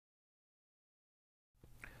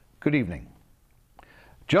Good evening.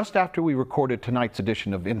 Just after we recorded tonight's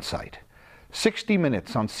edition of Insight, 60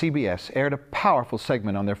 Minutes on CBS aired a powerful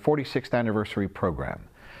segment on their 46th anniversary program,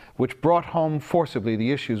 which brought home forcibly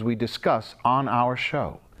the issues we discuss on our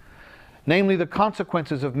show, namely the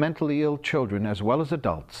consequences of mentally ill children as well as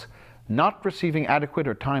adults not receiving adequate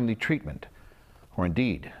or timely treatment, or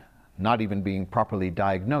indeed, not even being properly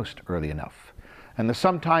diagnosed early enough, and the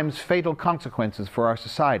sometimes fatal consequences for our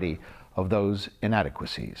society of those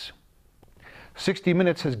inadequacies. 60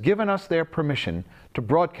 Minutes has given us their permission to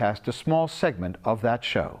broadcast a small segment of that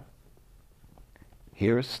show.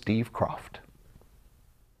 Here's Steve Croft.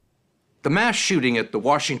 The mass shooting at the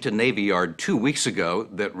Washington Navy Yard 2 weeks ago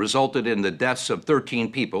that resulted in the deaths of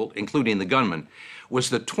 13 people, including the gunman, was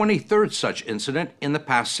the 23rd such incident in the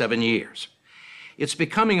past 7 years. It's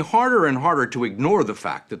becoming harder and harder to ignore the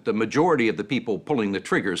fact that the majority of the people pulling the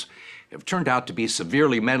triggers have turned out to be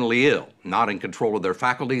severely mentally ill, not in control of their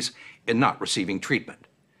faculties, and not receiving treatment.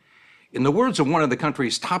 In the words of one of the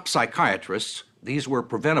country's top psychiatrists, these were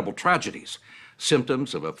preventable tragedies,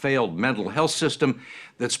 symptoms of a failed mental health system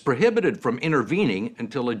that's prohibited from intervening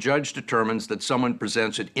until a judge determines that someone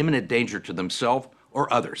presents an imminent danger to themselves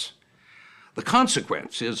or others. The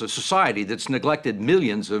consequence is a society that's neglected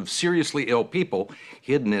millions of seriously ill people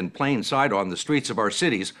hidden in plain sight on the streets of our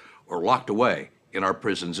cities or locked away in our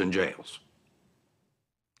prisons and jails.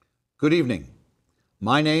 Good evening.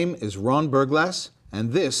 My name is Ron Berglas,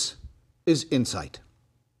 and this is Insight.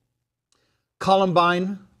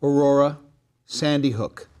 Columbine, Aurora, Sandy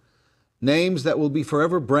Hook, names that will be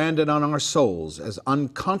forever branded on our souls as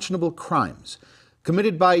unconscionable crimes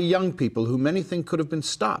committed by young people who many think could have been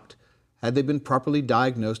stopped had they been properly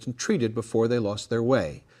diagnosed and treated before they lost their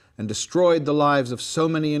way and destroyed the lives of so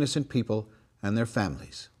many innocent people and their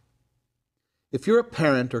families. If you're a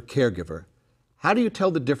parent or caregiver, how do you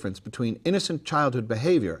tell the difference between innocent childhood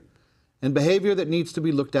behavior and behavior that needs to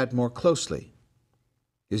be looked at more closely?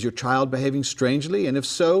 Is your child behaving strangely? And if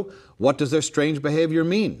so, what does their strange behavior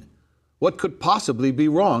mean? What could possibly be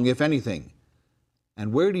wrong, if anything?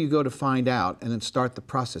 And where do you go to find out and then start the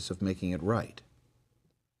process of making it right?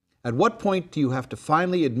 At what point do you have to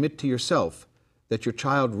finally admit to yourself that your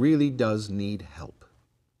child really does need help?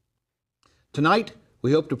 Tonight,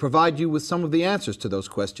 we hope to provide you with some of the answers to those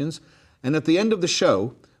questions, and at the end of the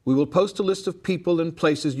show, we will post a list of people and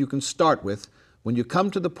places you can start with when you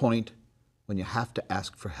come to the point when you have to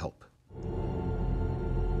ask for help.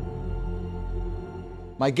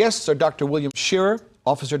 My guests are Dr. William Shearer,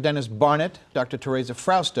 Officer Dennis Barnett, Dr. Teresa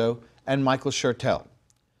Frausto, and Michael Schertel.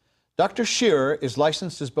 Dr. Shearer is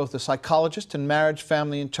licensed as both a psychologist and marriage,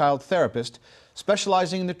 family, and child therapist,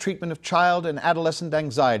 specializing in the treatment of child and adolescent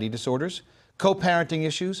anxiety disorders, co-parenting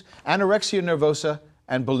issues, anorexia nervosa,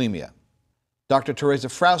 and bulimia. Dr. Teresa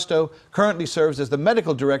Frausto currently serves as the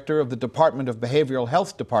medical director of the Department of Behavioral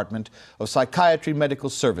Health Department of Psychiatry Medical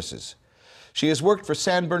Services. She has worked for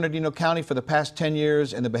San Bernardino County for the past 10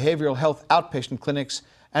 years in the behavioral health outpatient clinics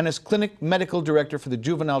and as clinic medical director for the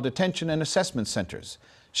Juvenile Detention and Assessment Centers.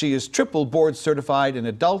 She is triple board certified in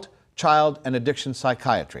adult, child, and addiction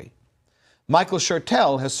psychiatry. Michael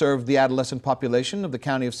Schertel has served the adolescent population of the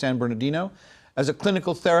County of San Bernardino as a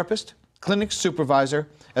clinical therapist, clinic supervisor,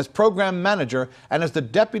 as program manager, and as the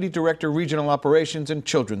Deputy Director, Regional Operations and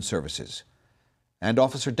Children's Services. And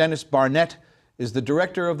Officer Dennis Barnett is the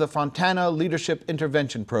Director of the Fontana Leadership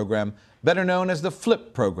Intervention Program, better known as the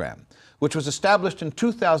FLIP program, which was established in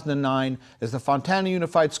 2009 as the Fontana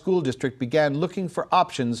Unified School District began looking for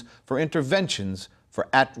options for interventions for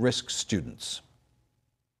at-risk students.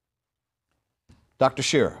 Dr.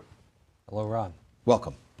 Shearer. Hello, Ron.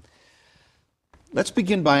 Welcome. Let's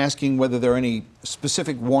begin by asking whether there are any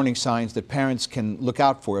specific warning signs that parents can look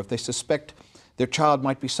out for if they suspect their child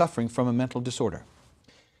might be suffering from a mental disorder.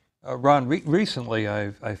 Ron, recently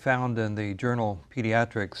I found in the journal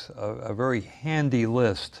Pediatrics a very handy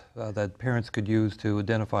list that parents could use to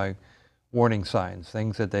identify warning signs,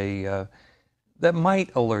 things that that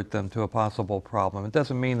might alert them to a possible problem. It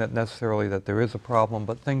doesn't mean that necessarily that there is a problem,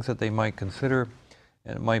 but things that they might consider,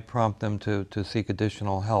 and it might prompt them to seek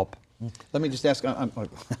additional help. Let me just ask,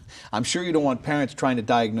 I'm sure you don't want parents trying to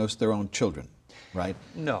diagnose their own children, right?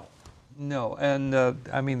 No, and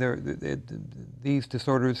I mean, these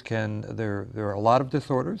disorders there are a lot of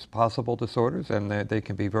disorders, possible disorders, and they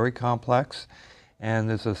can be very complex, and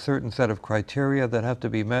there's a certain set of criteria that have to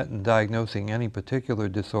be met in diagnosing any particular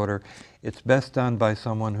disorder. It's best done by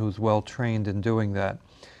someone who's well trained in doing that.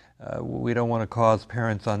 We don't want to cause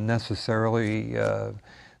parents unnecessarily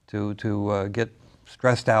to get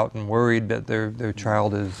stressed out and worried that their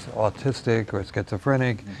child is autistic or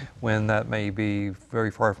schizophrenic when that may be very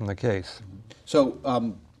far from the case. So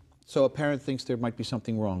So a parent thinks there might be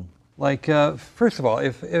something wrong. Like, first of all,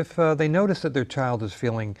 if they notice that their child is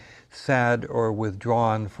feeling sad or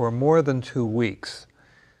withdrawn for more than 2 weeks,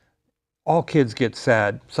 all kids get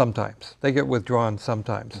sad sometimes. They get withdrawn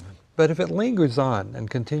sometimes. Mm-hmm. But if it lingers on and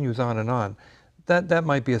continues on and on, that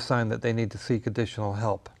might be a sign that they need to seek additional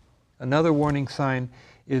help. Another warning sign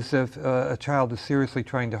is if a child is seriously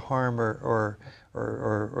trying to harm or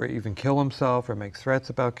even kill himself, or makes threats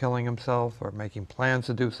about killing himself, or making plans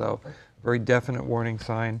to do so. Very definite warning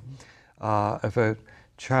sign. If a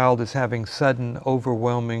child is having sudden,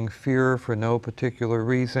 overwhelming fear for no particular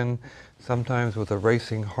reason, sometimes with a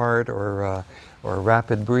racing heart or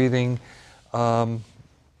rapid breathing.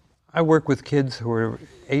 I work with kids who are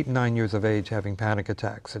 8 and 9 years of age having panic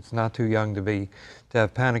attacks. It's not too young to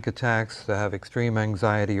have panic attacks, to have extreme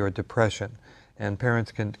anxiety or depression. And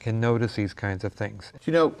parents can notice these kinds of things.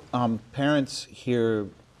 You know, parents hear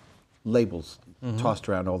labels tossed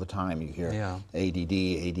around all the time. You hear ADD,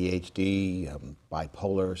 ADHD,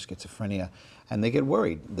 bipolar, schizophrenia, and they get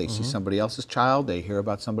worried. They see somebody else's child, they hear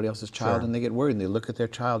about somebody else's child, and they get worried, and they look at their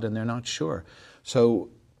child and they're not sure. So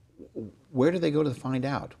where do they go to find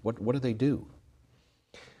out? What do they do?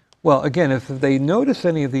 Well, again, if they notice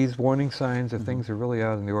any of these warning signs, if things are really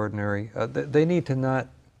out of the ordinary, they need to not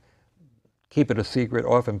keep it a secret.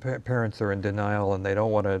 Often parents are in denial and they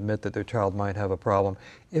don't want to admit that their child might have a problem.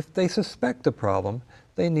 If they suspect a problem,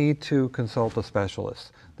 they need to consult a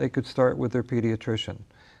specialist. They could start with their pediatrician.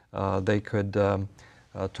 They could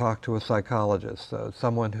talk to a psychologist,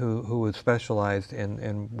 someone who is specialized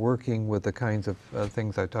in working with the kinds of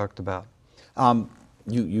things I talked about.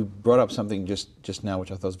 You brought up something just now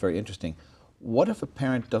which I thought was very interesting. What if a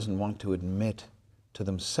parent doesn't want to admit to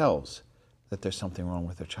themselves that there's something wrong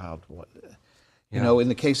with their child? You know, in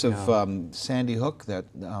the case of Sandy Hook,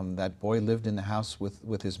 that boy lived in the house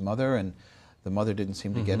with his mother, and the mother didn't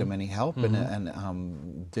seem to get him any help,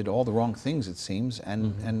 and did all the wrong things, it seems,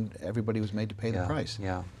 and everybody was made to pay the price.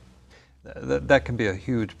 Yeah, that can be a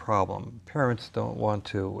huge problem. Parents don't want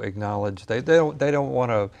to acknowledge. They don't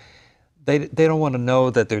want to. They don't want to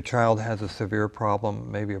know that their child has a severe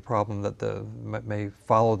problem, maybe a problem that may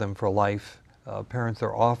follow them for life. Parents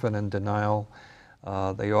are often in denial.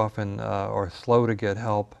 They often are slow to get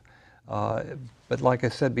help. But like I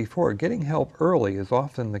said before, getting help early is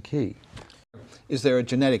often the key. Is there a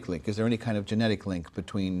genetic link? Is there any kind of genetic link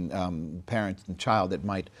between parent and child that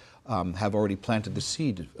might have already planted the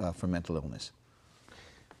seed for mental illness?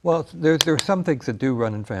 Well, there are some things that do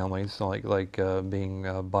run in families, like being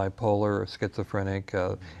bipolar or schizophrenic.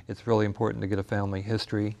 It's really important to get a family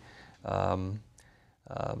history.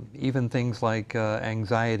 Even things like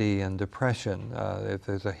anxiety and depression, if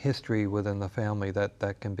there's a history within the family,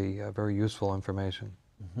 that can be very useful information.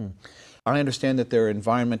 I understand that there are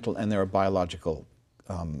environmental and there are biological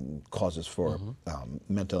causes for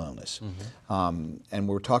mental illness. And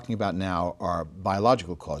we're talking about now are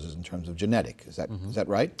biological causes in terms of genetic. Is that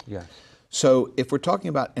right? Yes. So if we're talking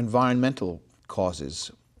about environmental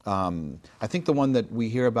causes, I think the one that we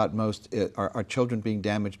hear about most are children being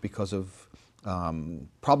damaged because of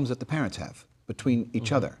problems that the parents have between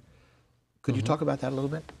each other. Could you talk about that a little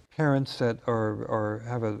bit? Parents that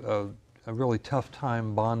have a really tough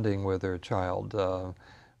time bonding with their child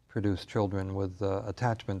produce children with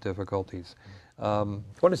attachment difficulties.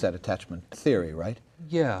 What is that attachment theory, right?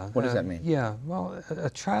 Yeah. What does that mean? Yeah, well, a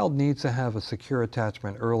child needs to have a secure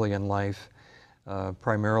attachment early in life,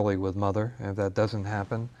 primarily with mother. If that doesn't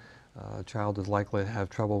happen, a child is likely to have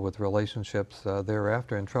trouble with relationships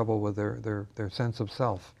thereafter, and trouble with their sense of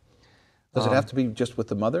self. Does it have to be just with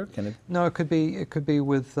the mother? Can it? No, it could be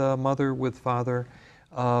with mother, with father.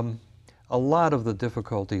 A lot of the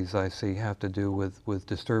difficulties I see have to do with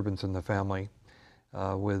disturbance in the family,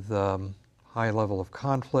 with high level of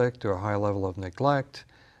conflict or high level of neglect.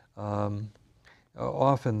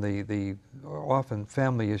 Often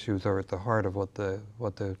family issues are at the heart of what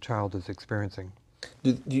the child is experiencing.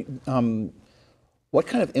 What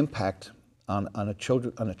kind of impact on a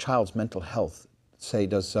child's mental health, say,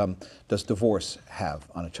 does divorce have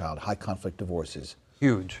on a child? High conflict divorces.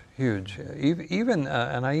 Huge, huge. Even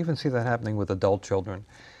and I even see that happening with adult children,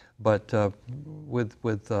 but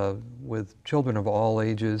with children of all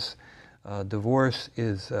ages, divorce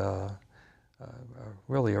is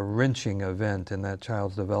really a wrenching event in that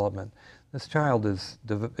child's development. This child is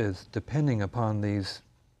depending upon these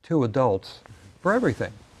two adults for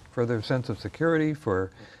everything, for their sense of security, for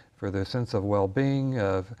their sense of well-being,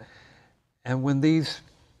 and when these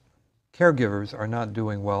caregivers are not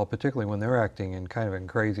doing well, particularly when they're acting in kind of in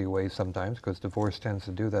crazy ways sometimes, because divorce tends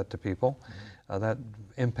to do that to people. That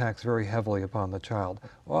impacts very heavily upon the child.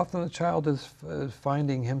 Often the child is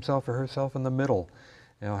finding himself or herself in the middle,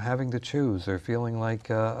 having to choose or feeling like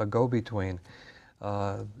a go-between.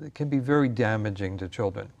 It can be very damaging to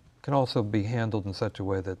children. It can also be handled in such a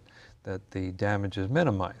way that the damage is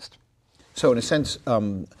minimized. So in a sense,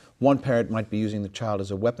 one parent might be using the child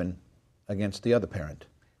as a weapon against the other parent.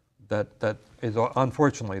 That is,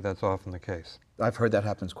 unfortunately, that's often the case. I've heard that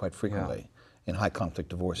happens quite frequently in high conflict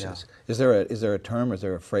divorces. Yeah. Is there a term, is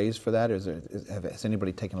there a phrase for that? Has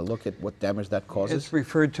anybody taken a look at what damage that causes? It's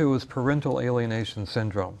referred to as parental alienation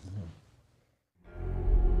syndrome.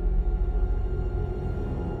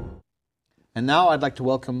 And now I'd like to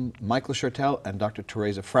welcome Michael Schertel and Dr.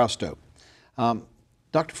 Teresa Frausto.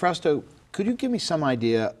 Dr. Frausto, could you give me some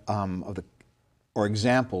idea or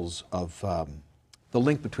examples of the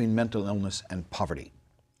link between mental illness and poverty?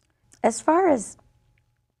 As far as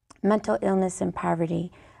mental illness and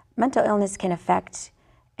poverty, mental illness can affect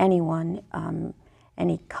anyone,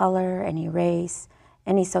 any color, any race,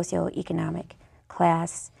 any socioeconomic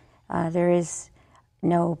class. There is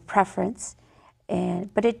no preference,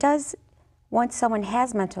 but it does, once someone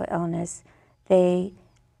has mental illness, they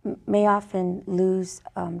may often lose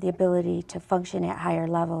the ability to function at higher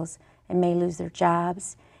levels and may lose their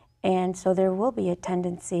jobs. And so there will be a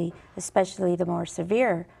tendency, especially the more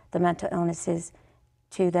severe the mental illness is,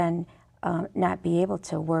 to then not be able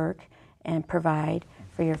to work and provide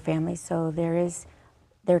for your family. So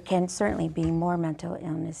there can certainly be more mental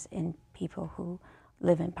illness in people who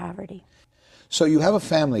live in poverty. So you have a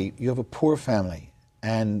family, you have a poor family,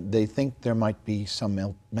 and they think there might be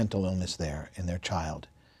some mental illness there in their child.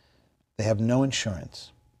 They have no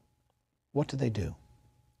insurance. What do they do?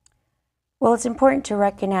 Well, it's important to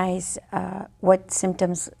recognize what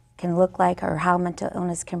symptoms can look like or how mental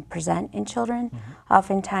illness can present in children.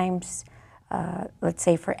 Oftentimes, let's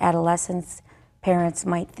say for adolescents, parents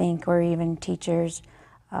might think, or even teachers,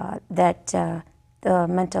 that the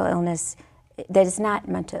mental illness, that it's not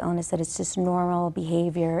mental illness, that it's just normal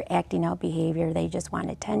behavior, acting out behavior, they just want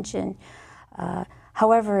attention.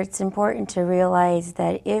 However, it's important to realize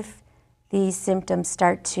that if these symptoms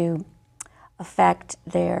start to affect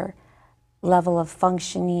their level of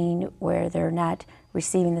functioning, where they're not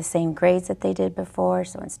receiving the same grades that they did before,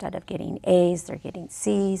 so instead of getting A's, they're getting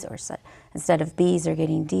C's, or instead of B's, they're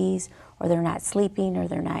getting D's, or they're not sleeping, or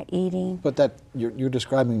they're not eating. But you're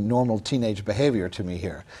describing normal teenage behavior to me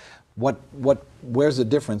here. Where's the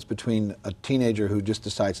difference between a teenager who just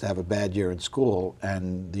decides to have a bad year in school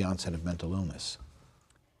and the onset of mental illness?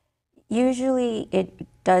 Usually it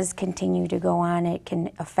does continue to go on. It can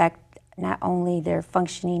affect not only their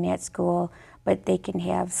functioning at school, but they can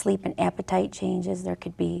have sleep and appetite changes. There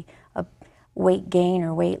could be a weight gain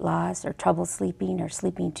or weight loss, or trouble sleeping or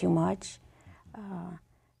sleeping too much.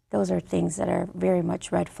 Those are things that are very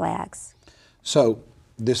much red flags. So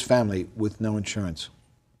this family with no insurance,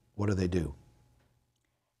 what do they do?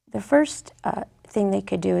 The first thing they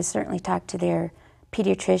could do is certainly talk to their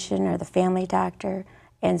pediatrician or the family doctor,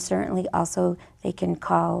 and certainly also they can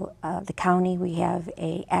call the county. We have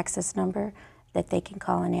an access number that they can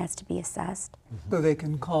call and ask to be assessed. So they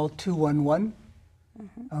can call 211.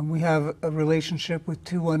 We have a relationship with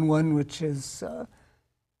 211, which is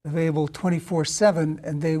available 24/7,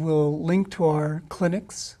 and they will link to our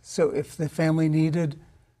clinics. So if the family needed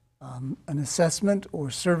an assessment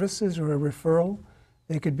or services or a referral,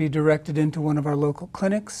 they could be directed into one of our local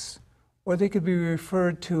clinics, or they could be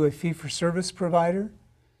referred to a fee-for-service provider.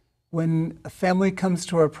 When a family comes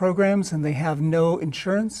to our programs and they have no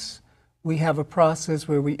insurance, we have a process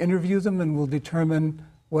where we interview them and we'll determine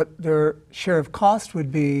what their share of cost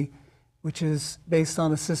would be, which is based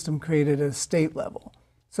on a system created at a state level.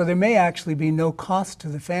 So there may actually be no cost to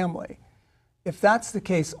the family. If that's the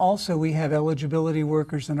case, also we have eligibility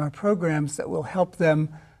workers in our programs that will help them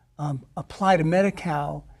apply to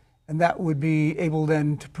Medi-Cal, and that would be able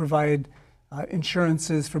then to provide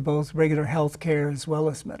insurances for both regular health care as well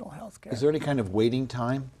as mental health care. Is there any kind of waiting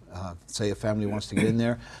time? Say a family wants to get in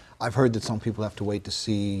there. I've heard that some people have to wait to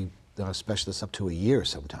see specialists up to a year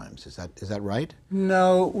sometimes. Is that right?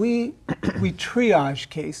 No, we triage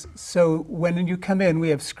cases. So when you come in, we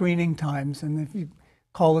have screening times, and if you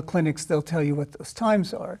call the clinics, they'll tell you what those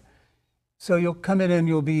times are. So you'll come in and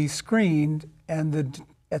you'll be screened, and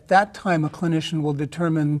at that time a clinician will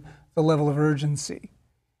determine the level of urgency.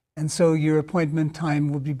 And so your appointment time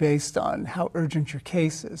will be based on how urgent your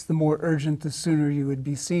case is. The more urgent, the sooner you would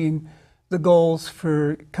be seen. The goals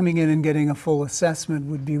for coming in and getting a full assessment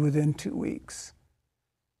would be within 2 weeks.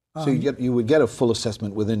 So you would get a full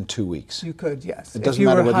assessment within 2 weeks? You could, yes. It doesn't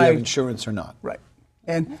matter whether you have insurance or not? Right.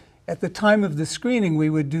 And at the time of the screening, we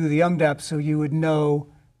would do the UMDAP, so you would know,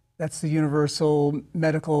 that's the universal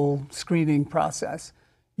medical screening process.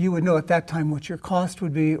 You would know at that time what your cost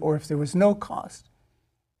would be, or if there was no cost.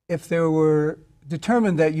 If there were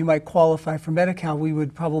determined that you might qualify for Medi-Cal, we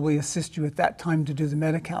would probably assist you at that time to do the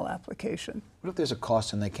Medi-Cal application. What if there's a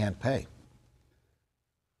cost and they can't pay?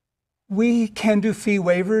 We can do fee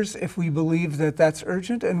waivers if we believe that that's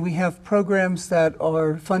urgent, and we have programs that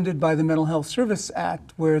are funded by the Mental Health Service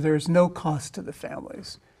Act where there's no cost to the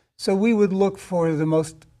families. So we would look for the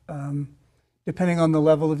most, depending on the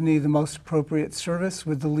level of need, the most appropriate service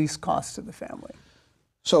with the least cost to the family.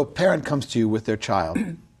 So a parent comes to you with their child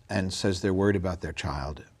and says they're worried about their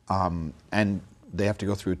child, and they have to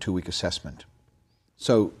go through a 2-week assessment.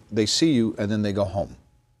 So they see you and then they go home,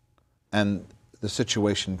 and the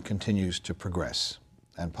situation continues to progress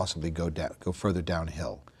and possibly go further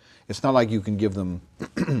downhill. It's not like you can give them,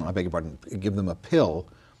 I beg your pardon, give them a pill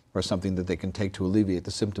or something that they can take to alleviate the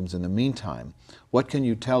symptoms in the meantime. What can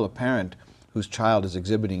you tell a parent whose child is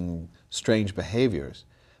exhibiting strange behaviors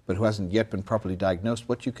but who hasn't yet been properly diagnosed?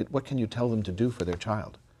 What can you tell them to do for their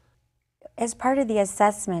child? As part of the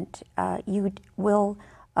assessment, you will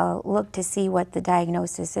look to see what the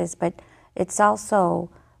diagnosis is, but it's also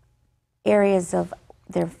areas of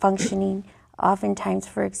their functioning. Oftentimes,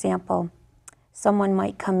 for example, someone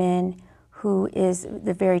might come in who is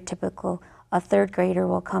the very typical, a 3rd grader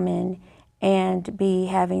will come in and be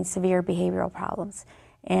having severe behavioral problems.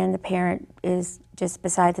 And the parent is just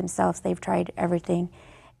beside themselves. They've tried everything.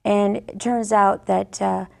 And it turns out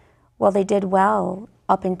that, well, they did well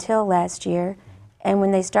up until last year. And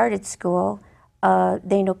when they started school,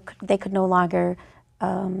 they could no longer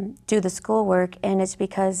do the schoolwork, and it's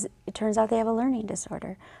because it turns out they have a learning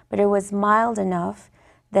disorder. But it was mild enough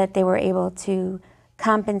that they were able to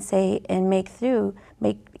compensate and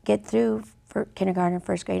get through for kindergarten,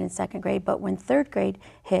 1st grade, and 2nd grade. But when 3rd grade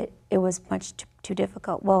hit, it was much too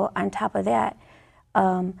difficult. Well, on top of that,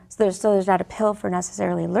 so there's not a pill for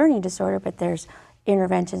necessarily a learning disorder, but there's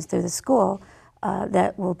interventions through the school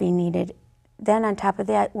that will be needed. Then on top of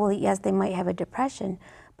that, well, yes, they might have a depression,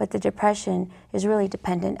 but the depression is really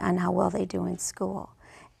dependent on how well they do in school.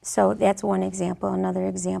 So that's one example. Another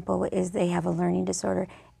example is they have a learning disorder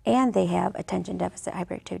and they have attention deficit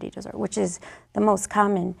hyperactivity disorder, which is the most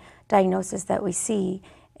common diagnosis that we see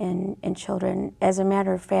in children. As a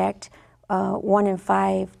matter of fact, 1 in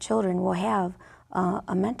 5 children will have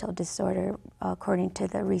a mental disorder, according to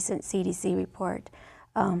the recent CDC report,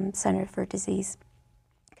 Center for Disease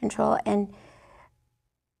Control. And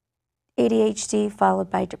ADHD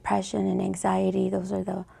followed by depression and anxiety, those are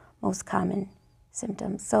the most common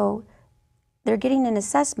symptoms. So they're getting an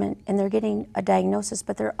assessment and they're getting a diagnosis,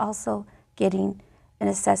 but they're also getting an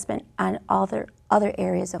assessment on all their other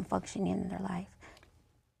areas of functioning in their life.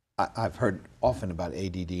 I've heard often about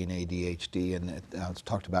ADD and ADHD, and it's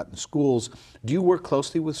talked about in schools. Do you work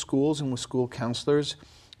closely with schools and with school counselors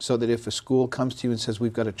so that if a school comes to you and says,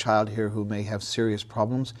 we've got a child here who may have serious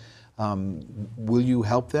problems, will you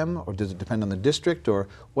help them, or does it depend on the district, or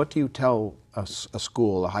what do you tell a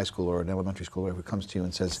school, a high school or an elementary school, whoever comes to you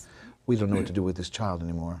and says, we don't know what to do with this child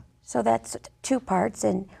anymore? So that's 2 parts,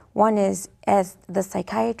 and one is as the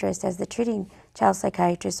psychiatrist, as the treating child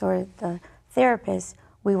psychiatrist or the therapist,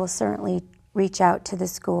 we will certainly reach out to the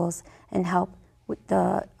schools and help with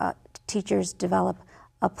the teachers develop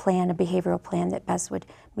a plan, a behavioral plan that best would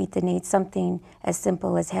meet the needs. Something as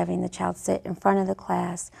simple as having the child sit in front of the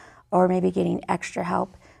class, or maybe getting extra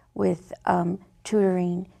help with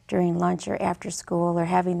tutoring during lunch or after school, or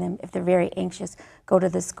having them, if they're very anxious, go to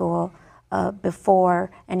the school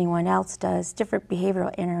before anyone else does, different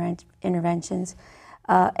behavioral interventions.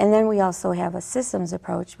 And then we also have a systems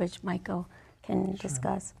approach, which Michael can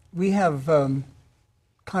discuss. We have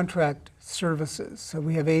contract services. So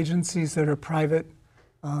we have agencies that are private,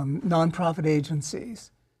 nonprofit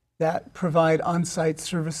agencies that provide on-site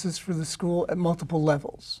services for the school at multiple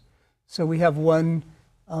levels. So we have one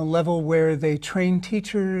level where they train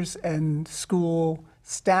teachers and school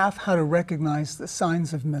staff how to recognize the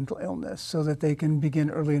signs of mental illness so that they can begin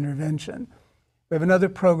early intervention. We have another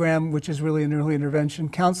program, which is really an early intervention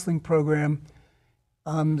counseling program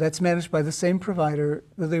that's managed by the same provider,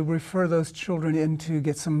 that they refer those children in to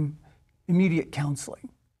get some immediate counseling.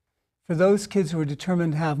 For those kids who are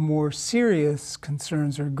determined to have more serious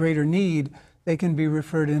concerns or greater need, they can be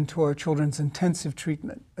referred into our children's intensive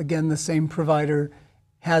treatment. Again, the same provider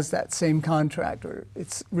has that same contract, or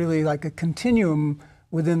it's really like a continuum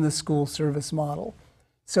within the school service model.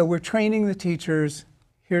 So we're training the teachers.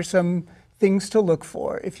 Here's some things to look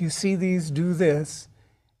for. If you see these, do this.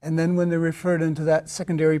 And then when they're referred into that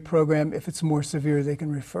secondary program, if it's more severe, they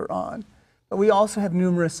can refer on. But we also have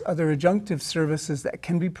numerous other adjunctive services that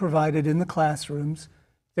can be provided in the classrooms.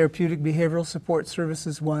 Therapeutic behavioral support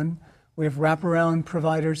services, one. We have wraparound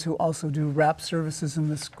providers who also do wrap services in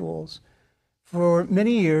the schools. For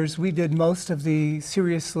many years, we did most of the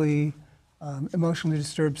seriously emotionally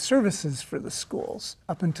disturbed services for the schools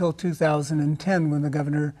up until 2010 when the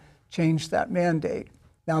governor changed that mandate.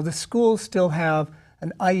 Now the schools still have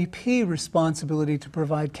an IEP responsibility to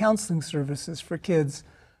provide counseling services for kids,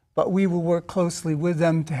 but we will work closely with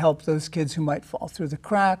them to help those kids who might fall through the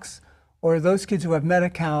cracks, or those kids who have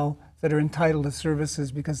Medi-Cal that are entitled to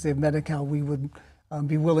services because they have Medi-Cal. We would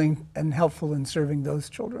be willing and helpful in serving those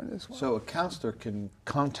children as well. So a counselor can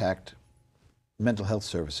contact mental health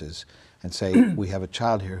services and say, we have a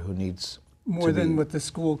child here who needs more than what the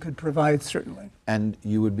school could provide, certainly. And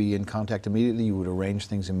you would be in contact immediately? You would arrange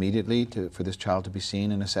things immediately for this child to be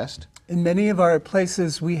seen and assessed? In many of our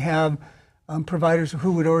places, we have providers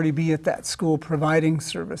who would already be at that school providing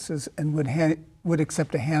services and would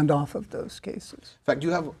accept a handoff of those cases. In fact,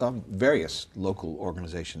 you have various local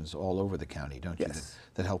organizations all over the county, don't you, Yes.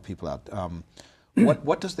 that help people out.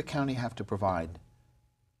 What does the county have to provide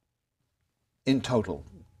in total,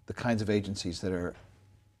 the kinds of agencies that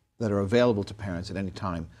are available to parents at any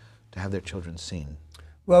time to have their children seen?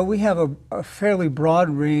 Well, we have a fairly broad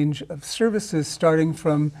range of services, starting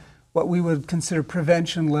from what we would consider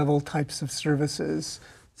prevention level types of services,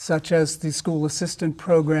 such as the school assistant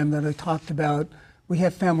program that I talked about. We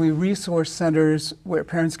have family resource centers where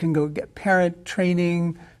parents can go get parent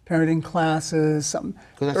training, parenting classes, some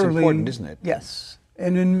Because that's important, isn't it? Yes.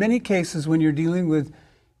 And in many cases, when you're dealing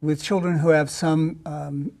with children who have some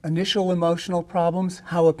initial emotional problems,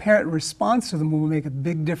 how a parent responds to them will make a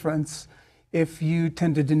big difference. If you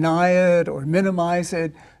tend to deny it or minimize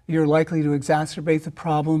it, you're likely to exacerbate the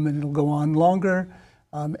problem and it'll go on longer.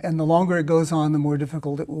 And the longer it goes on, the more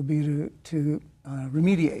difficult it will be to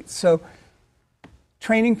remediate. So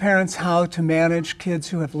training parents how to manage kids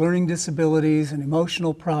who have learning disabilities and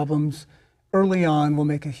emotional problems early on will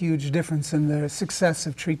make a huge difference in the success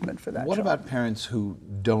of treatment for that What child. about parents who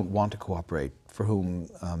don't want to cooperate, for whom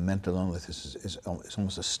mental illness is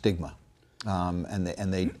almost a stigma, and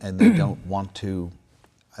they don't want to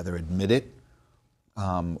either admit it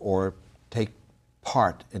or take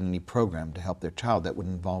part in any program to help their child that would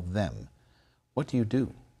involve them? What do you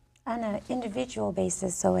do? On an individual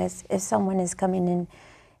basis, so if someone is coming in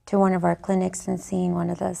to one of our clinics and seeing one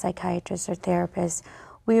of the psychiatrists or therapists,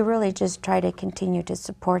 we really just try to continue to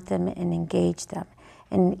support them and engage them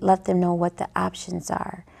and let them know what the options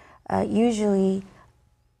are. Usually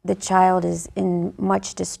the child is in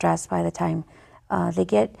much distress by the time they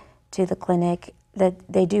get to the clinic that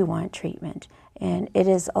they do want treatment. And it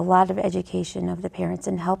is a lot of education of the parents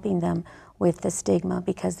and helping them with the stigma,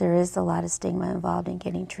 because there is a lot of stigma involved in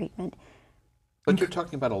getting treatment. But you're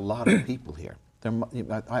talking about a lot of people here.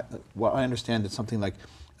 I understand that something like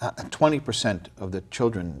 20% of the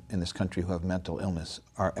children in this country who have mental illness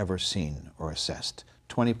are ever seen or assessed.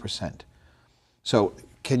 20%. So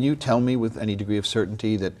can you tell me with any degree of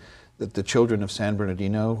certainty that the children of San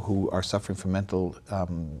Bernardino who are suffering from mental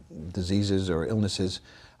diseases or illnesses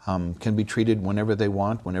can be treated whenever they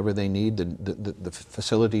want, whenever they need? The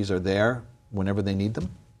facilities are there whenever they need them?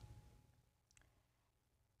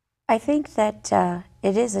 I think that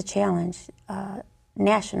it is a challenge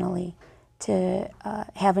nationally to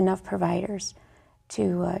have enough providers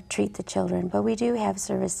to treat the children, but we do have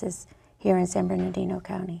services here in San Bernardino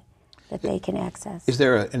County that they can access. Is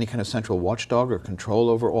there any kind of central watchdog or control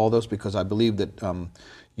over all those? Because I believe that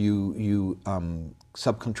you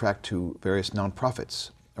subcontract to various nonprofits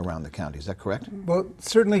around the county. Is that correct? Well,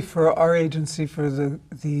 certainly for our agency, for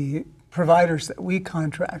the providers that we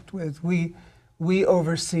contract with, we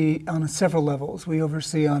oversee on several levels. We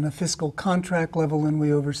oversee on a fiscal contract level, and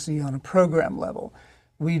we oversee on a program level.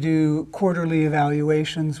 We do quarterly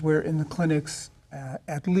evaluations where in the clinics,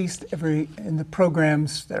 at least in the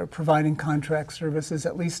programs that are providing contract services,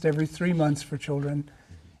 at least every 3 months for children.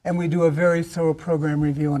 And we do a very thorough program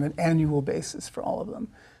review on an annual basis for all of them.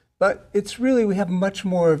 But it's really, we have much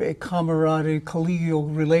more of a camaraderie,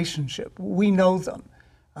 collegial relationship. We know them.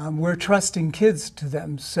 We're trusting kids to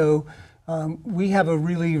them. So we have a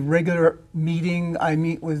really regular meeting. I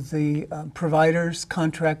meet with the providers,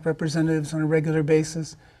 contract representatives on a regular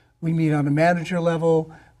basis. We meet on a manager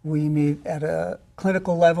level. We meet at a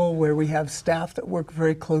clinical level where we have staff that work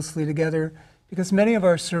very closely together, because many of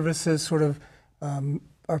our services sort of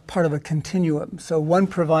are part of a continuum. So one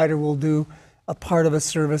provider will do a part of a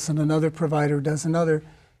service and another provider does another.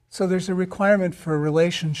 So there's a requirement for a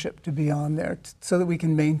relationship to be on there so that we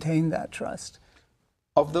can maintain that trust.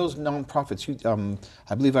 Of those nonprofits,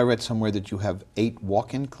 I believe I read somewhere that you have 8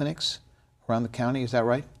 walk-in clinics around the county. Is that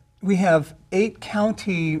right? We have 8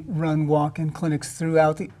 county-run walk-in clinics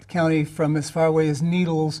throughout the county, from as far away as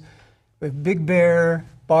Needles. We have Big Bear,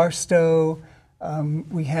 Barstow.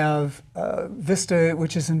 We have Vista,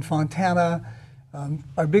 which is in Fontana.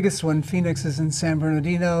 Our biggest one, Phoenix, is in San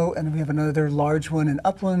Bernardino, and we have another large one in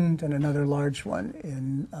Upland and another large one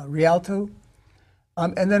in Rialto.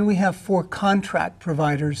 And then we have 4 contract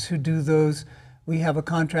providers who do those. We have a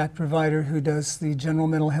contract provider who does the general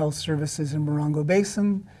mental health services in Morongo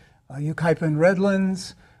Basin, Yucaipa and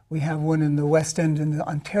Redlands. We have one in the West End in the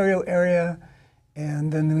Ontario area.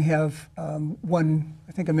 And then we have one,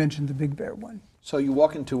 I think I mentioned the Big Bear one. So you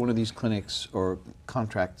walk into one of these clinics or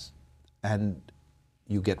contracts and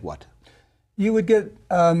you get what? You would get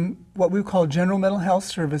what we call general mental health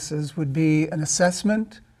services, would be an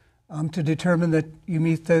assessment to determine that you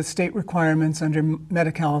meet the state requirements under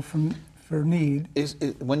Medi-Cal for need.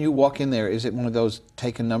 When you walk in there, is it one of those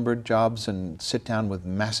take a numbered jobs and sit down with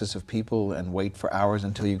masses of people and wait for hours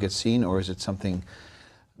until you get seen, or is it something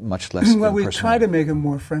much less Well, we impersonal? try to make them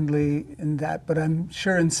more friendly in that, but I'm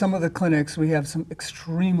sure in some of the clinics, we have some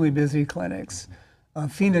extremely busy clinics.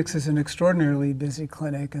 Phoenix is an extraordinarily busy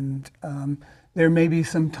clinic, and there may be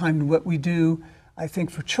some time. What we do, I think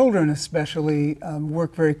for children especially,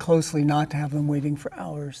 work very closely not to have them waiting for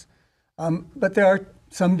hours. But there are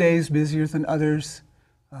some days busier than others.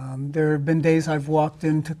 There have been days I've walked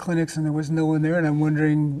into clinics and there was no one there, and I'm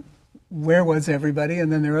wondering where was everybody?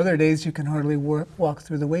 And then there are other days you can hardly walk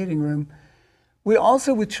through the waiting room. We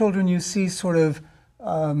also, with children, you see sort of,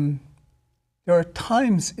 there are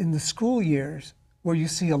times in the school years where you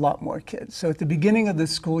see a lot more kids. So at the beginning of the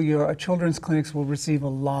school year, our children's clinics will receive a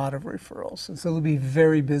lot of referrals, and so they'll be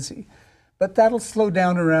very busy. But that'll slow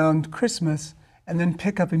down around Christmas and then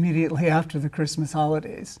pick up immediately after the Christmas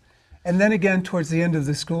holidays. And then again, towards the end of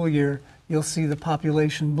the school year, you'll see the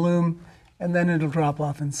population bloom, and then it'll drop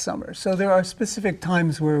off in summer. So there are specific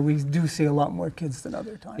times where we do see a lot more kids than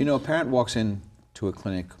other times. You know, a parent walks in to a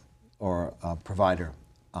clinic or a provider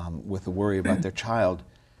with a worry about their child,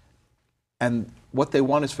 and what they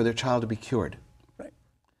want is for their child to be cured. Right.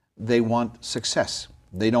 They want success.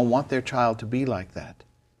 They don't want their child to be like that.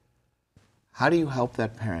 How do you help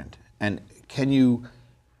that parent? And can you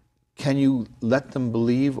let them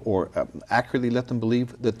believe, or accurately let them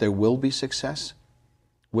believe, that there will be success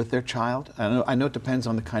with their child? I know it depends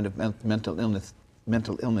on the kind of mental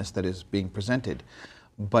illness that is being presented,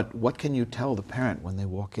 but what can you tell the parent when they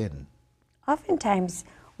walk in? Oftentimes,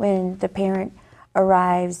 when the parent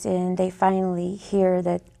arrives and they finally hear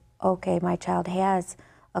that, okay, my child has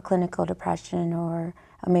a clinical depression or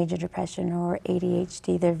a major depression or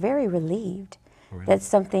ADHD, they're very relieved that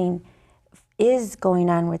something is going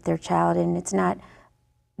on with their child, and it's not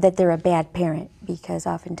that they're a bad parent, because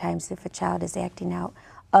oftentimes if a child is acting out,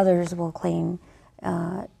 others will claim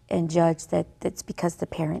and judge that it's because the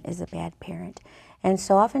parent is a bad parent. And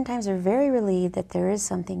so oftentimes they're very relieved that there is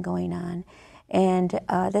something going on, and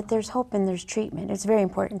that there's hope and there's treatment. It's very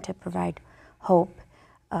important to provide hope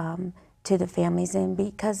to the families, and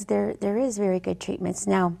because there is very good treatments.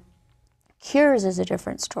 Now, cures is a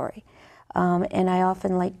different story, and I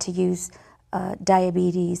often like to use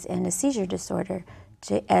diabetes and a seizure disorder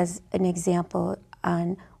as an example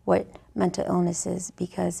on what mental illness is,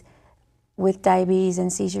 because with diabetes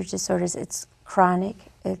and seizure disorders, it's chronic,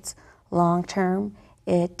 it's long-term,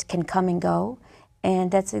 it can come and go,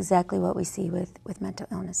 and that's exactly what we see with mental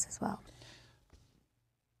illness as well.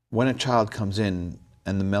 When a child comes in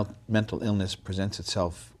and the mental illness presents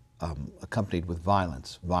itself accompanied with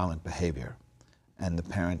violent behavior, and the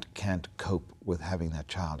parent can't cope with having that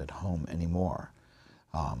child at home anymore,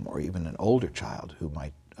 or even an older child who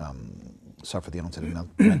might suffer the onset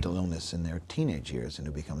of mental illness in their teenage years and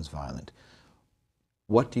who becomes violent,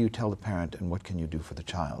 what do you tell the parent, and what can you do for the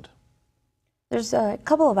child? There's a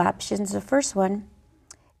couple of options. The first one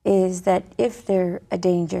is that if they're a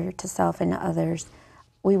danger to self and others,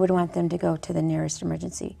 we would want them to go to the nearest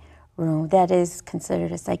emergency room. That is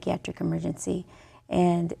considered a psychiatric emergency,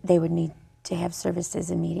 and they would need to have services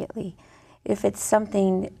immediately. If it's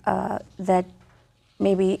something that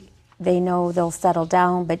maybe they know they'll settle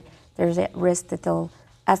down, but there's a risk that they'll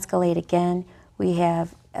escalate again, we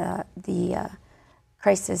have the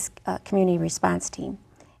crisis community response team.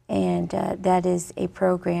 And that is a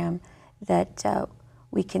program that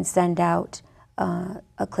we can send out a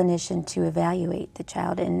clinician to evaluate the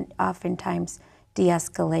child and oftentimes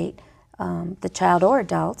de-escalate the child or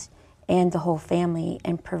adult and the whole family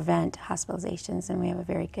and prevent hospitalizations, and we have a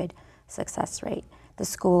very good success rate. The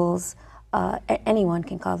schools, anyone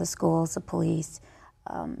can call the schools, the police,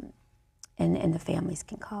 and the families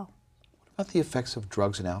can call. What about the effects of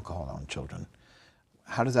drugs and alcohol on children?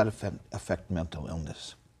 How does that affect mental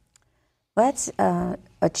illness? Well, that's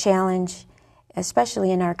a challenge,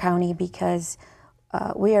 especially in our county, because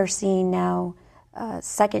we are seeing now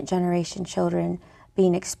second-generation children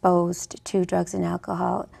being exposed to drugs and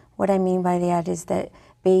alcohol. What I mean by that is that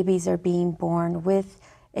babies are being born with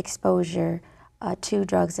exposure to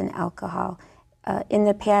drugs and alcohol. In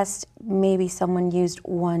the past, maybe someone used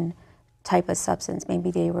one type of substance.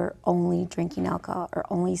 Maybe they were only drinking alcohol or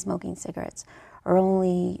only smoking cigarettes or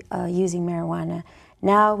only using marijuana.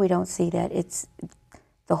 Now we don't see that. It's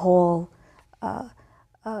the whole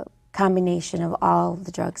combination of all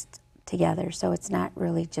the drugs together. So it's not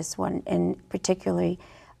really just one. And particularly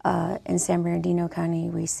in San Bernardino County,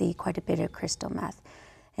 we see quite a bit of crystal meth.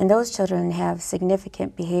 And those children have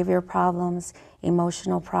significant behavior problems,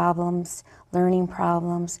 emotional problems, learning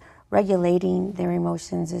problems. Regulating their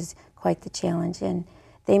emotions is quite the challenge. And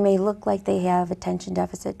they may look like they have attention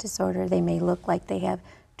deficit disorder. They may look like they have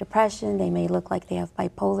depression. They may look like they have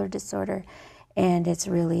bipolar disorder. And it's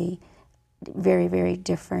really very, very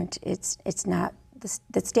different. It's not,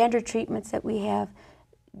 the standard treatments that we have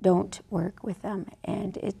don't work with them.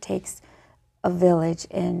 And it takes a village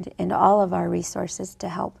and all of our resources to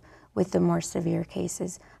help with the more severe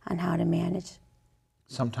cases on how to manage.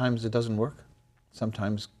 Sometimes it doesn't work.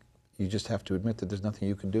 Sometimes you just have to admit that there's nothing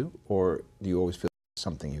you can do, or do you always feel there's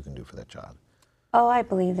something you can do for that child? Oh, I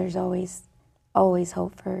believe there's always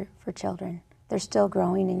hope for children. They're still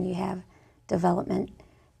growing, and you have development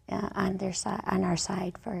on our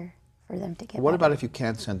side for them to get What better. about if you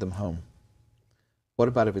can't send them home? What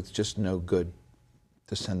about if it's just no good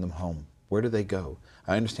to send them home? Where do they go?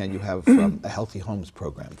 I understand you have a Healthy Homes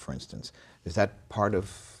program, for instance. Is that part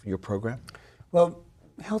of your program? Well,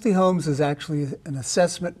 Healthy Homes is actually an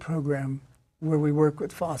assessment program where we work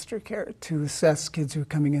with foster care to assess kids who are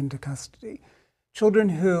coming into custody. Children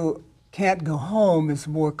who can't go home is a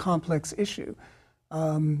more complex issue.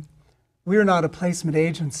 We're not a placement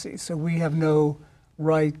agency, so we have no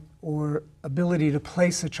right or ability to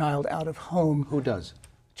place a child out of home. Who does?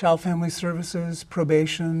 Child Family Services,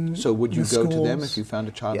 probation. So would you the go to them schools. if you found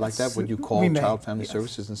a child like Yes, that? Would you call we may, Child Family yes.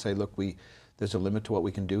 Services and say, look, there's a limit to what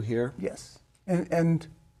we can do here? Yes, and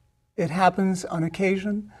it happens on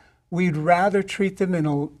occasion. We'd rather treat them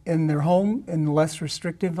in their home, in a less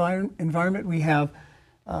restrictive environment. We have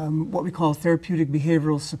what we call therapeutic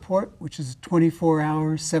behavioral support, which is a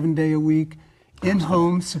 24-hour, 7-day-a-week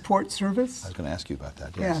in-home support service. I was going to ask you about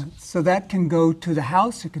that, yes. Yeah, so that can go to the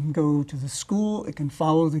house, it can go to the school, it can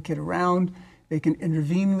follow the kid around, they can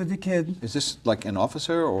intervene with the kid. Is this like an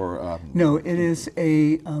officer or? No, it is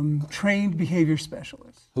a trained behavior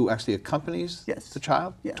specialist. Who actually accompanies Yes. the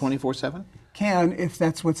child? Yes. 24/7? Can, if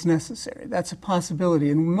that's what's necessary. That's a possibility.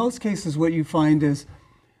 In most cases, what you find is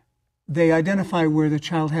they identify where the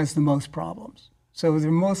child has the most problems. So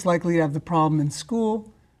they're most likely to have the problem in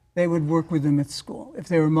school, they would work with them at school. If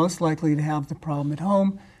they were most likely to have the problem at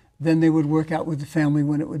home, then they would work out with the family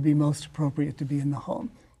when it would be most appropriate to be in the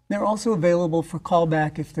home. They're also available for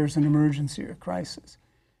callback if there's an emergency or crisis.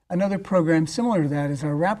 Another program similar to that is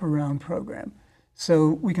our wraparound program. So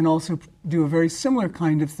we can also do a very similar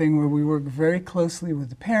kind of thing where we work very closely with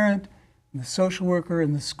the parent, and the social worker,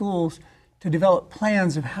 and the schools to develop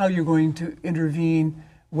plans of how you're going to intervene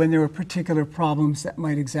when there are particular problems that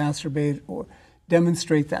might exacerbate or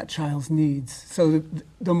demonstrate that child's needs. So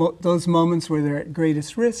those moments where they're at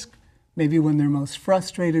greatest risk, maybe when they're most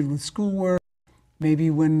frustrated with schoolwork, maybe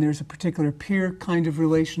when there's a particular peer kind of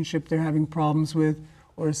relationship they're having problems with,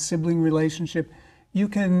 or a sibling relationship, you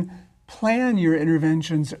can plan your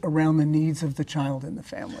interventions around the needs of the child and the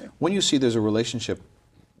family. When you see there's a relationship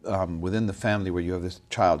within the family where you have this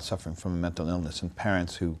child suffering from a mental illness and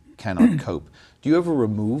parents who cannot cope, do you ever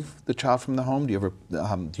remove the child from the home? Do you ever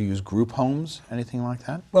do you use group homes, anything like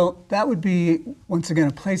that? Well, that would be, once again,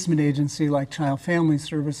 a placement agency like Child Family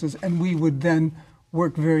Services, and we would then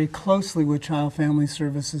work very closely with Child Family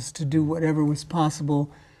Services to do whatever was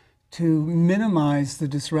possible to minimize the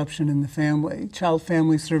disruption in the family. Child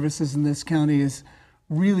Family Services in this county has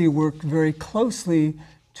really worked very closely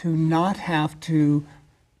to not have to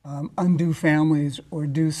undo families or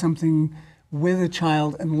do something with a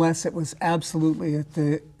child unless it was absolutely at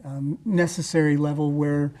the necessary level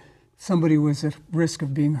where somebody was at risk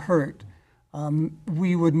of being hurt.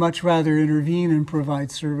 We would much rather intervene and provide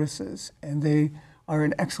services, and they are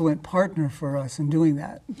an excellent partner for us in doing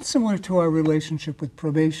that, similar to our relationship with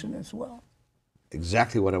probation as well.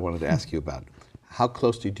 exactly what I wanted to ask you about. How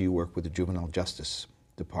closely do you work with the Juvenile Justice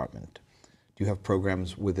Department? Do you have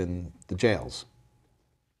programs within the jails?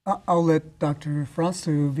 I'll let Dr.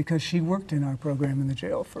 Frausto, because she worked in our program in the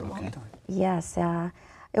jail for a long time. Yes,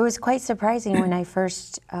 it was quite surprising when I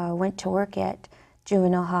first went to work at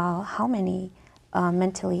Juvenile Hall how many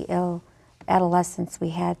mentally ill adolescents we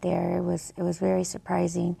had there. It was very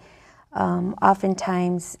surprising.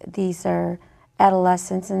 Oftentimes these are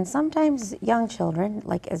adolescents and sometimes young children,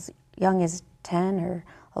 like as young as 10 or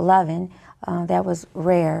 11. That was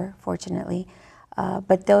rare, fortunately.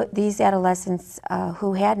 But these adolescents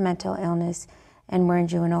who had mental illness and were in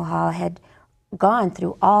juvenile hall had gone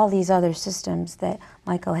through all these other systems that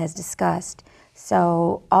Michael has discussed.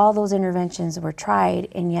 So all those interventions were tried,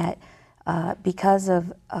 and yet because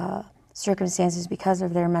of circumstances, because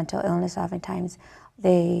of their mental illness, oftentimes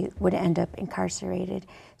they would end up incarcerated.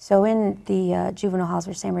 So in the juvenile halls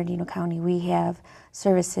for San Bernardino County, we have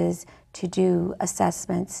services to do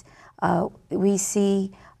assessments. We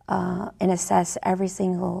see and assess every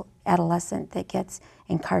single adolescent that gets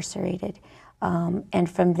incarcerated, and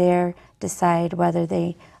from there decide whether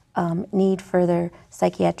they need further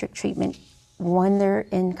psychiatric treatment when they're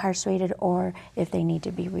incarcerated or if they need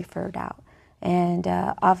to be referred out. And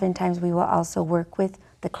oftentimes we will also work with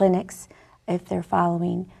the clinics if they're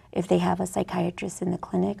following, if they have a psychiatrist in the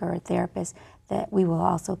clinic or a therapist, that we will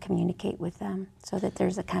also communicate with them so that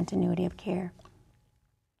there's a continuity of care.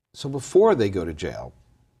 So before they go to jail,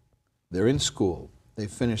 they're in school, they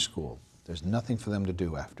finish school, there's nothing for them to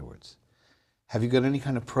do afterwards. Have you got any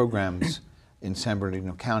kind of programs in San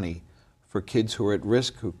Bernardino County for kids who are at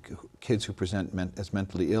risk, kids who present as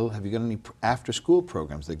mentally ill? Have you got any after-school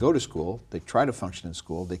programs? They go to school, they try to function in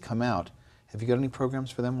school, they come out. Have you got any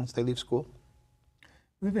programs for them once they leave school?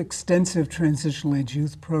 We have extensive transitional age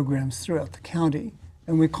youth programs throughout the county,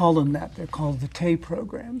 and we call them that. They're called the TAY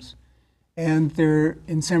programs. And they're,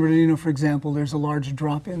 in San Bernardino, for example, there's a large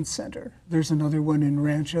drop-in center. There's another one in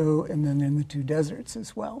Rancho and then in the Two Deserts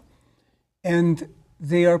as well. And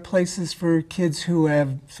they are places for kids who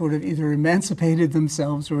have sort of either emancipated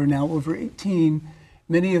themselves or are now over 18,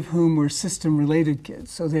 many of whom were system-related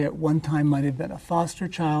kids. So they at one time might have been a foster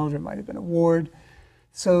child or might have been a ward.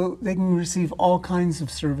 So they can receive all kinds of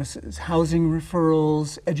services, housing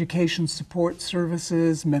referrals, education support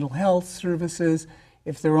services, mental health services.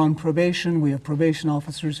 If they're on probation, we have probation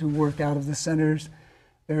officers who work out of the centers.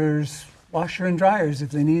 There's washer and dryers. If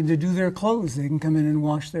they need to do their clothes, they can come in and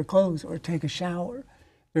wash their clothes or take a shower.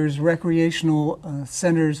 There's recreational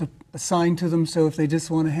centers assigned to them, so if they just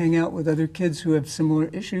want to hang out with other kids who have similar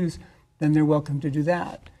issues, then they're welcome to do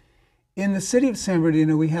that. In the city of San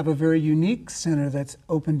Bernardino, we have a very unique center that's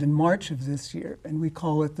opened in March of this year, and we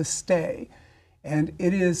call it the Stay. And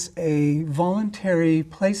it is a voluntary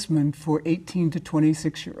placement for 18 to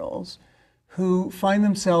 26-year-olds who find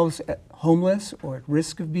themselves homeless or at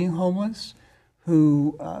risk of being homeless,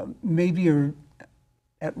 who maybe are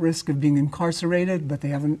at risk of being incarcerated, but they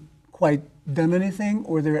haven't quite done anything,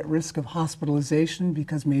 or they're at risk of hospitalization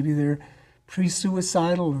because maybe they're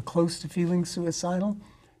pre-suicidal or close to feeling suicidal.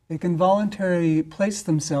 They can voluntarily place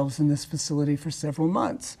themselves in this facility for several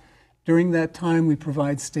months. During that time, we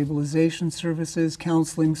provide stabilization services,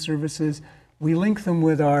 counseling services. We link them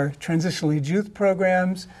with our transitional age youth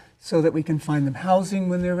programs so that we can find them housing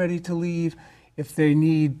when they're ready to leave. If they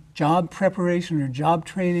need job preparation or job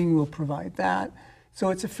training, we'll provide that. So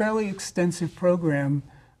it's a fairly extensive program,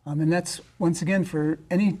 and that's, once again, for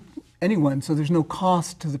anyone, so there's no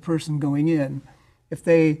cost to the person going in. If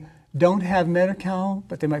they don't have Medi-Cal,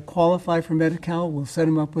 but they might qualify for Medi-Cal, we'll set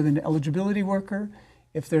them up with an eligibility worker.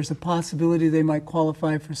 If there's a possibility they might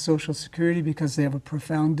qualify for Social Security because they have a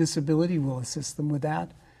profound disability, we'll assist them with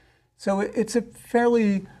that. So it's a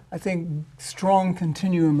fairly, I think, strong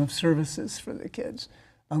continuum of services for the kids.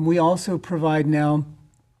 We also provide now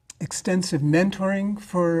extensive mentoring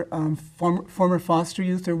for former foster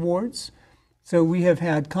youth or wards. So we have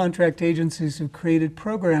had contract agencies who've created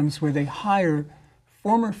programs where they hire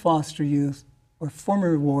former foster youth or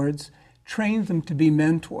former wards, train them to be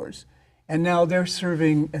mentors. And now they're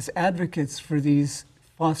serving as advocates for these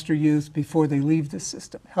foster youth before they leave the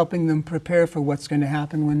system, helping them prepare for what's going to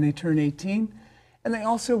happen when they turn 18. And they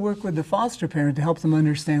also work with the foster parent to help them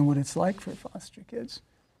understand what it's like for foster kids.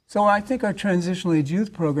 So I think our transitional age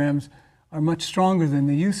youth programs are much stronger than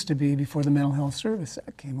they used to be before the Mental Health Service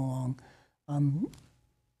Act came along.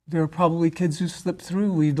 There are probably kids who slip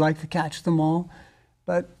through. We'd like to catch them all.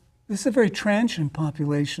 But this is a very transient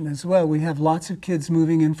population as well. We have lots of kids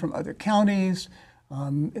moving in from other counties.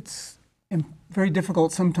 It's very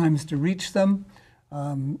difficult sometimes to reach them.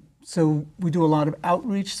 So we do a lot of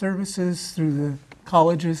outreach services through the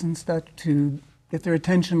colleges and stuff to get their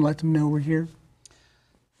attention, let them know we're here.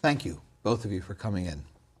 Thank you, both of you, for coming in.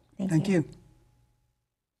 Thank you.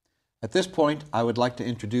 At this point, I would like to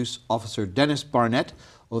introduce Officer Dennis Barnett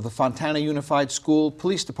of the Fontana Unified School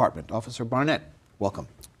Police Department. Officer Barnett, welcome.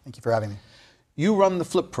 Thank you for having me. You run the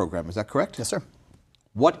FLIP program, is that correct? Yes, sir.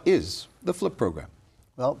 What is the FLIP program?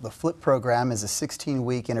 Well, the FLIP program is a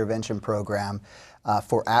 16-week intervention program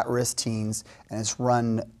for at-risk teens, and it's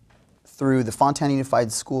run through the Fontana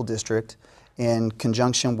Unified School District in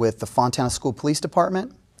conjunction with the Fontana School Police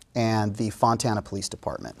Department and the Fontana Police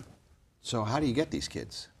Department. So how do you get these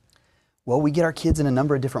kids? Well, we get our kids in a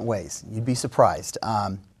number of different ways. You'd be surprised.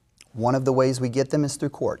 One of the ways we get them is through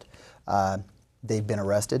court. They've been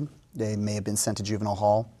arrested. They may have been sent to juvenile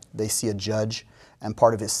hall. They see a judge, and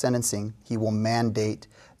part of his sentencing, he will mandate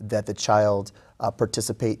that the child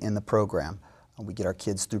participate in the program. We get our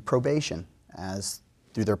kids through probation, as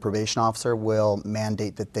through their probation officer will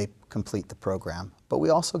mandate that they complete the program. But we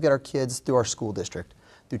also get our kids through our school district,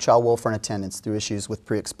 through child welfare and attendance, through issues with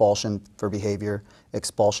pre-expulsion for behavior,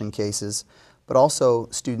 expulsion cases, but also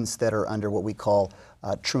students that are under what we call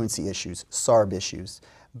truancy issues, SARB issues.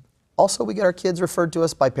 Also, we get our kids referred to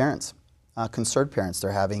us by parents, concerned parents.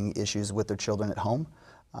 They're having issues with their children at home,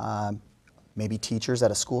 maybe teachers at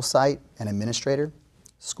a school site, an administrator,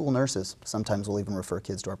 school nurses. Sometimes we'll even refer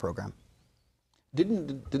kids to our program.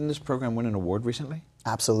 Didn't this program win an award recently?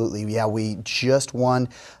 Absolutely, yeah. We just won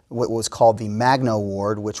what was called the Magna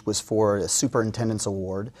Award, which was for a superintendent's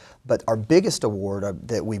award. But our biggest award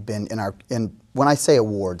that we've been in when I say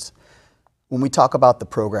awards, when we talk about the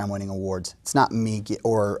program winning awards, it's not me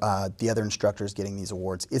or the other instructors getting these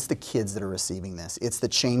awards. It's the kids that are receiving this. It's the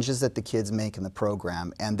changes that the kids make in the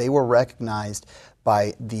program. And they were recognized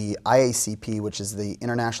by the IACP, which is the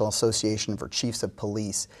International Association for Chiefs of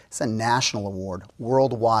Police. It's a national award.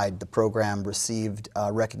 Worldwide, the program received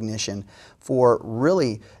recognition for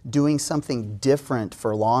really doing something different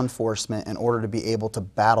for law enforcement in order to be able to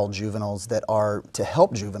battle juveniles to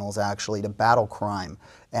help juveniles actually to battle crime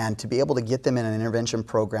and to be able to get them in an intervention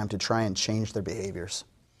program to try and change their behaviors.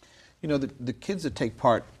 You know, the kids that take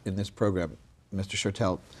part in this program, Mr.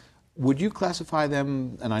 Schertel, would you classify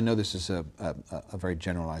them, and I know this is a very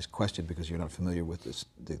generalized question because you're not familiar with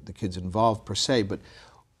the kids involved per se, but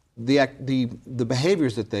the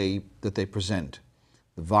behaviors that they present,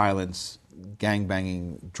 the violence,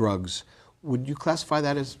 gangbanging, drugs, would you classify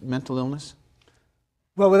that as mental illness?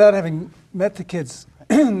 Well, without having met the kids,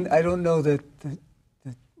 I don't know that the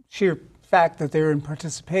sheer fact that they're in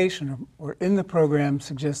participation or in the program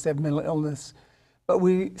suggests they have mental illness. But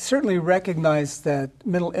we certainly recognize that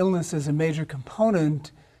mental illness is a major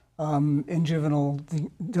component in juvenile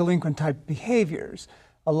delinquent type behaviors.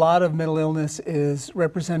 A lot of mental illness is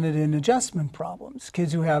represented in adjustment problems.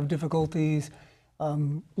 Kids who have difficulties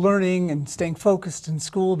learning and staying focused in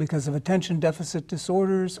school because of attention deficit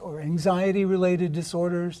disorders or anxiety-related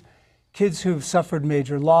disorders. Kids who've suffered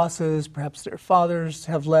major losses, perhaps their fathers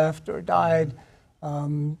have left or died.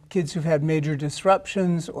 Kids who've had major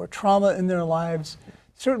disruptions or trauma in their lives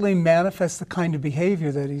certainly manifest the kind of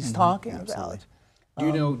behavior that he's talking about. Do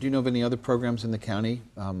you know of any other programs in the county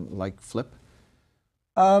like FLIP?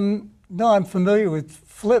 No, I'm familiar with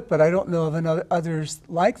FLIP, but I don't know of others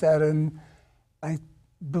like that. And I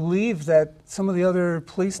believe that some of the other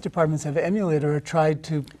police departments have emulated or tried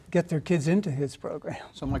to get their kids into his program.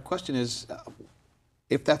 So my question is,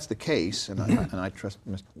 if that's the case, and I trust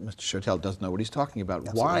Mr. Schertel does know what he's talking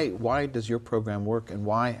about, why does your program work and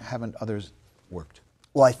why haven't others worked?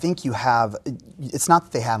 Well, I think it's not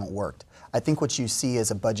that they haven't worked. I think what you see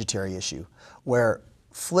is a budgetary issue where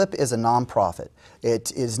FLIP is a nonprofit.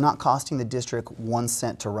 It is not costing the district 1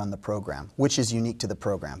 cent to run the program, which is unique to the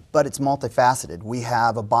program, but it's multifaceted. We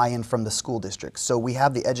have a buy-in from the school district. So we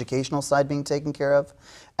have the educational side being taken care of,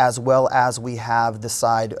 as well as we have the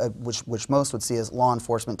side, which most would see as law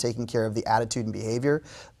enforcement taking care of the attitude and behavior.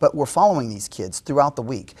 But we're following these kids throughout the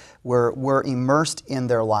week. We're immersed in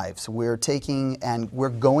their lives. We're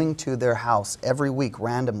going to their house every week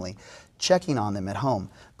randomly, checking on them at home,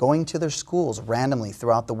 going to their schools randomly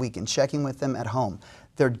throughout the week and checking with them at home.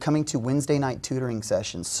 They're coming to Wednesday night tutoring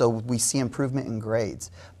sessions, so we see improvement in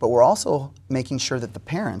grades. But we're also making sure that the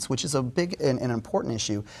parents, which is a big and important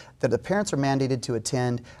issue, that the parents are mandated to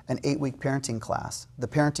attend an 8-week parenting class, the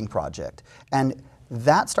parenting project. And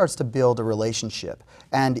that starts to build a relationship.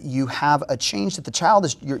 And you have a change that the child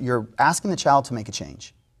is, you're asking the child to make a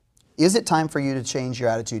change. Is it time for you to change your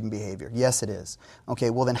attitude and behavior? Yes, it is. Okay,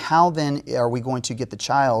 well then how then are we going to get the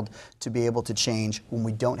child to be able to change when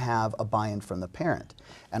we don't have a buy-in from the parent?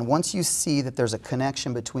 And once you see that there's a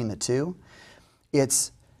connection between the two,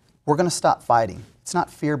 we're going to stop fighting. It's not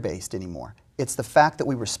fear-based anymore. It's the fact that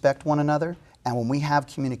we respect one another, and when we have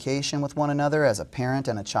communication with one another as a parent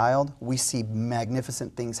and a child, we see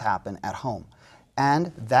magnificent things happen at home.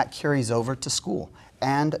 And that carries over to school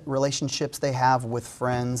and relationships they have with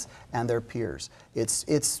friends and their peers. It's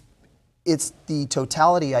the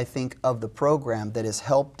totality, I think, of the program that has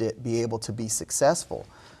helped it be able to be successful.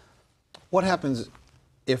 What happens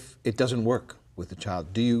if it doesn't work with the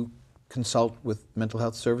child? Do you consult with mental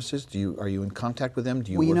health services? Are you in contact with them?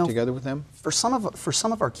 Do you work together with them? For some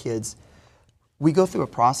of our kids, we go through a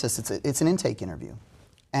process. It's an intake interview.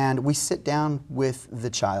 And we sit down with the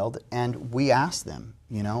child and we ask them,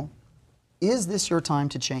 is this your time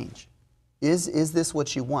to change? Is this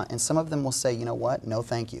what you want? And some of them will say, you know what, no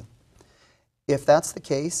thank you. If that's the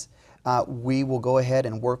case, we will go ahead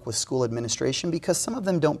and work with school administration, because some of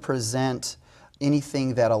them don't present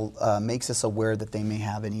anything that makes us aware that they may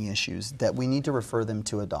have any issues, that we need to refer them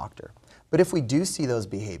to a doctor. But if we do see those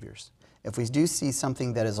behaviors, if we do see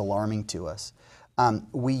something that is alarming to us,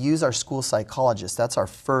 we use our school psychologist. That's our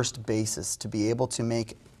first basis to be able to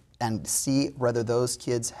make and see whether those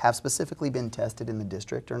kids have specifically been tested in the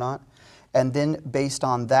district or not. And then based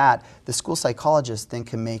on that, the school psychologist then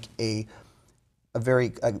can make a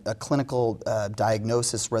clinical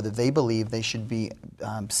diagnosis whether they believe they should be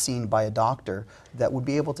seen by a doctor that would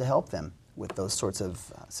be able to help them with those sorts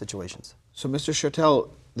of situations. So Mr.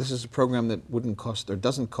 Schertel, this is a program that wouldn't cost or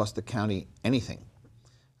doesn't cost the county anything.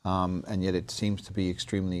 And yet it seems to be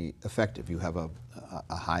extremely effective. You have a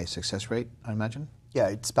high success rate, I imagine? Yeah,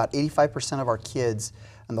 it's about 85% of our kids,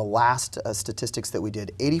 and the last statistics that we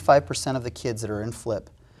did, 85% of the kids that are in FLIP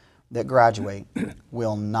that graduate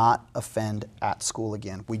will not offend at school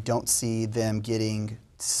again. We don't see them getting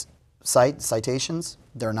citations.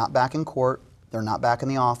 They're not back in court. They're not back in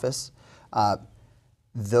the office.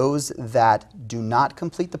 Those that do not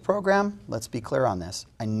complete the program, let's be clear on this,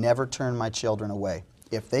 I never turn my children away.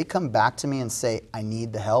 If they come back to me and say, I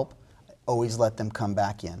need the help, I always let them come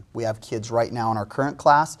back in. We have kids right now in our current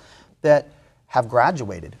class that have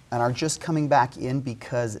graduated and are just coming back in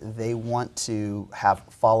because they want to have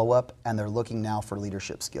follow-up and they're looking now for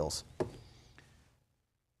leadership skills.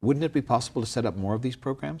 Wouldn't it be possible to set up more of these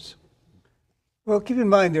programs? Well, keep in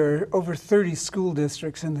mind there are over 30 school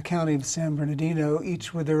districts in the county of San Bernardino,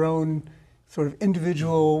 each with their own sort of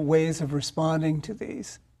individual ways of responding to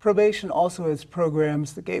these. Probation also has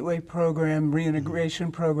programs, the Gateway Program,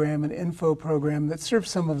 Reintegration Program, and Info Program that serve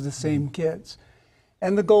some of the same kids.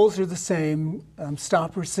 And the goals are the same: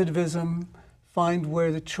 stop recidivism, find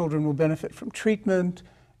where the children will benefit from treatment,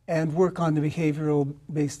 and work on the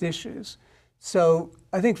behavioral-based issues. So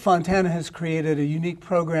I think Fontana has created a unique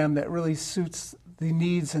program that really suits the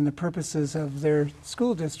needs and the purposes of their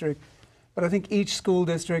school district. But I think each school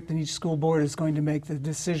district and each school board is going to make the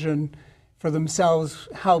decision for themselves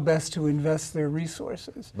how best to invest their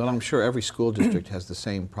resources. But I'm sure every school district has the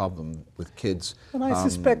same problem with kids. And I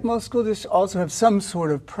suspect most school districts also have some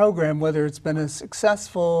sort of program, whether it's been as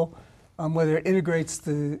successful, whether it integrates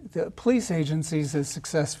the police agencies as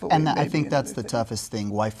successfully. And I think that's the toughest thing,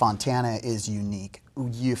 why Fontana is unique.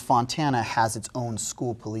 Fontana has its own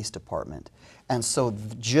school police department. And so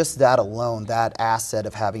just that alone, that asset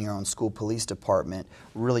of having your own school police department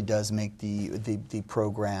really does make the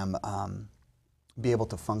program be able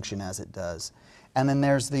to function as it does. And then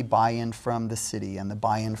there's the buy-in from the city and the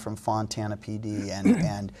buy-in from Fontana PD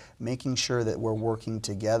and making sure that we're working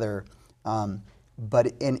together. But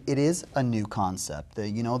it is a new concept.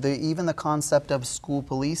 Even the concept of school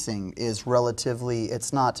policing is relatively,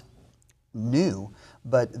 it's not new,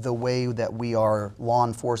 but the way that law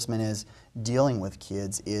enforcement is dealing with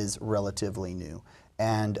kids is relatively new.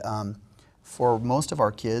 And for most of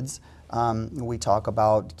our kids, we talk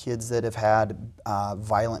about kids that have had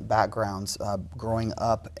violent backgrounds, growing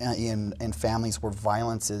up in families where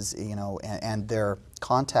violence is, and their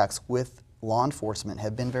contacts with law enforcement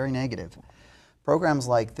have been very negative. Programs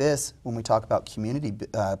like this, when we talk about community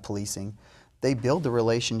policing, they build the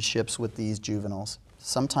relationships with these juveniles.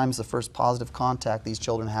 Sometimes the first positive contact these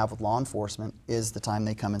children have with law enforcement is the time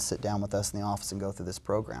they come and sit down with us in the office and go through this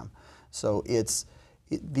program. So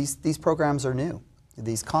these programs are new.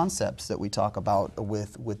 These concepts that we talk about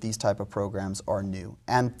with these type of programs are new.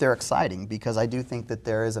 And they're exciting because I do think that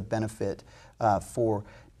there is a benefit for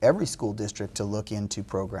every school district to look into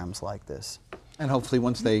programs like this. And hopefully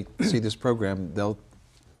once they see this program, they'll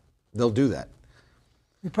do that.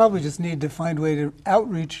 You probably just need to find a way to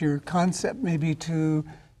outreach your concept, maybe to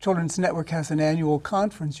Children's Network has an annual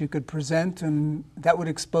conference you could present, and that would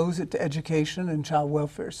expose it to education and child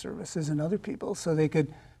welfare services and other people so they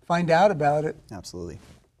could find out about it. Absolutely.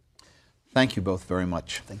 Thank you both very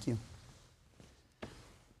much. Thank you.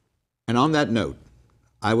 And on that note,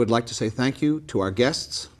 I would like to say thank you to our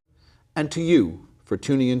guests and to you for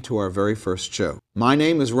tuning in to our very first show. My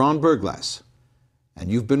name is Ron Berglas,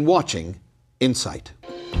 and you've been watching Insight.